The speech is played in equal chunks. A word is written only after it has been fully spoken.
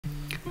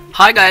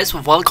Hi guys,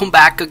 welcome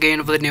back again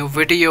with a new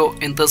video.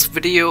 In this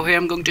video here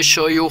I'm going to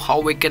show you how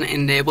we can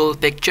enable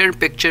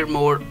picture-in-picture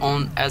mode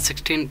on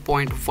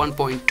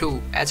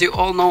iOS16.1.2. As you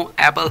all know,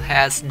 Apple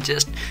has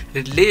just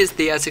released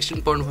the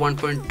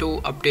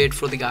iOS16.1.2 update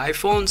for the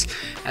iPhones.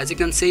 As you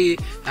can see,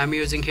 I'm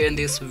using here in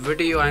this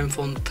video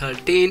iPhone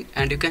 13,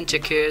 and you can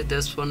check here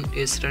this one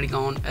is running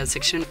on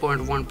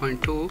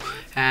iOS16.1.2,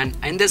 and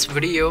in this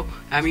video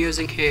I'm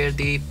using here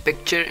the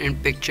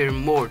picture-in-picture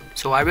mode.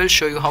 So I will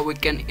show you how we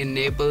can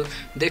enable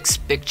this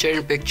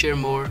picture-in-picture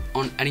mode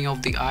on any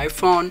of the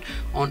iPhone,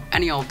 on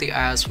any of the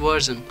iOS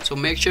version. So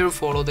make sure to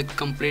follow the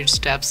complete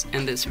steps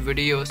in this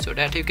video so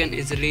that you can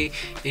easily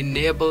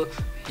enable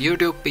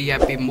YouTube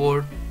PIP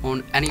mode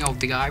on any of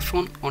the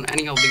iPhone, on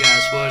any of the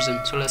iOS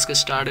version. So let's get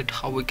started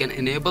how we can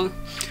enable.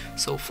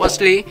 So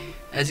firstly,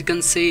 as you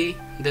can see,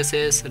 this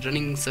is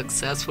running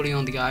successfully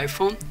on the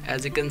iPhone.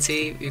 As you can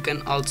see, you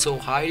can also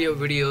hide your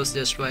videos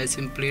just by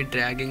simply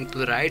dragging to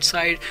the right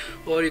side,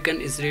 or you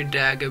can easily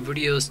drag your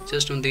videos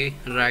just on the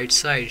right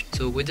side.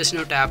 So we just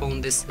need to tap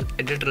on this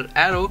editor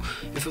arrow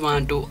if you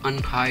want to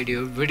unhide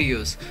your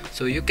videos.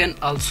 So you can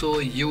also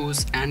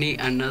use any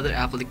another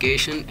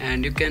application,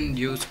 and you can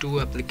use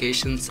two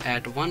applications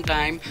at one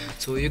time.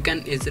 So you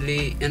can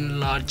easily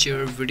enlarge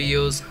your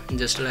videos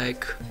just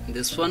like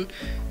this one.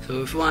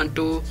 So if you want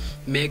to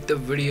make the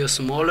video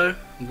smaller,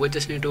 we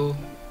just need to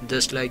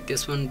just like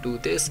this one do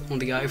this on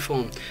the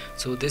iPhone.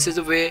 So this is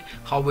the way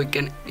how we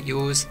can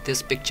use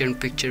this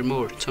picture-in-picture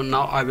mode. So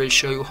now I will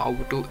show you how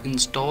to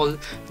install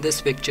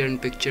this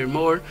picture-in-picture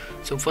mode.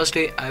 So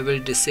firstly I will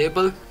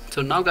disable.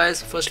 So now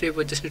guys, firstly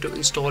we just need to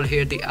install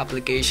here the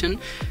application.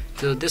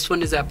 So this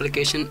one is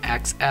application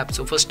X app.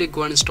 So firstly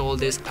go and install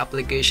this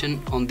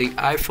application on the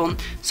iPhone.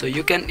 So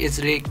you can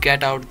easily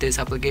get out this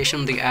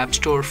application on the App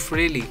Store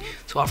freely.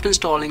 So after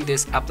installing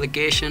this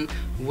application,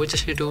 we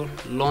just need to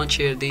launch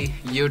here the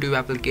YouTube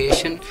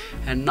application,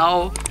 and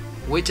now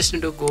we just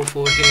need to go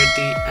for here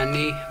the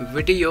any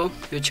video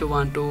which you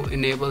want to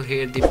enable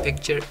here the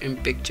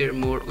picture-in-picture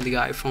mode on the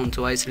iPhone.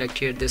 So I select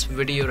here this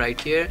video right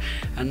here,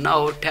 and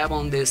now tap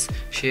on this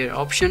share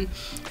option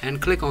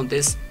and click on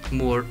this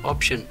more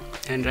option,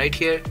 and right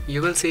here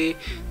you will see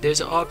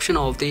there's an option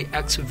of the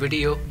X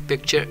video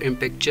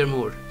picture-in-picture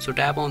mode. So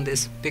tap on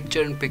this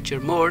picture-in-picture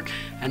mode,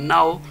 and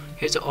now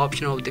here's the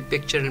option of the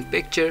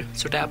picture-in-picture.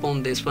 So tap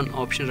on this one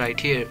option right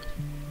here.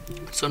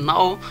 So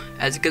now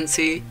as you can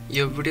see,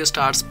 your video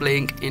starts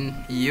playing in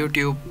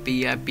YouTube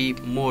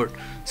PIP mode.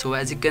 So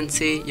as you can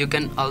see, you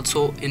can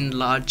also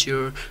enlarge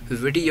your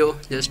video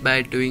just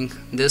by doing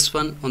this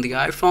one on the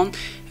iPhone.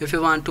 If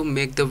you want to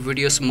make the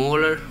video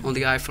smaller on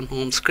the iPhone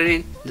home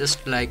screen,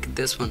 just like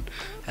this one,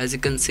 as you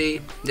can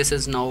see this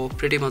is now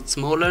pretty much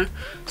smaller.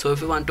 So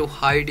if you want to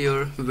hide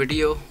your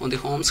video on the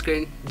home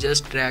screen,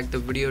 just drag the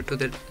video to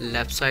the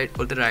left side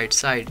or the right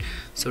side.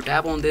 So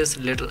tap on this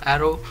little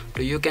arrow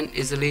so you can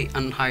easily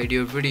unhide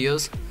your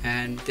videos,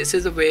 and this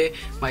is the way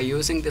by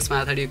using this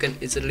method you can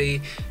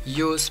easily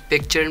use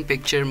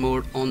picture-in-picture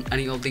mode on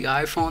any of the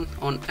iPhone,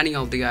 on any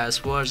of the iOS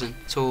version.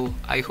 So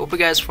I hope you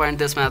guys find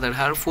this method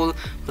helpful.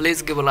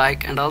 Please give a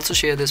like and also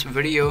share this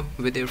video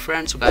with your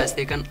friends so guys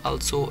they can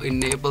also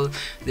enable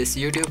this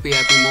YouTube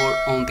PIP mode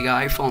on the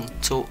iPhone.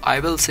 So I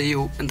will see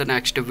you in the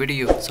next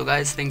video. So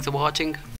guys, thanks for watching.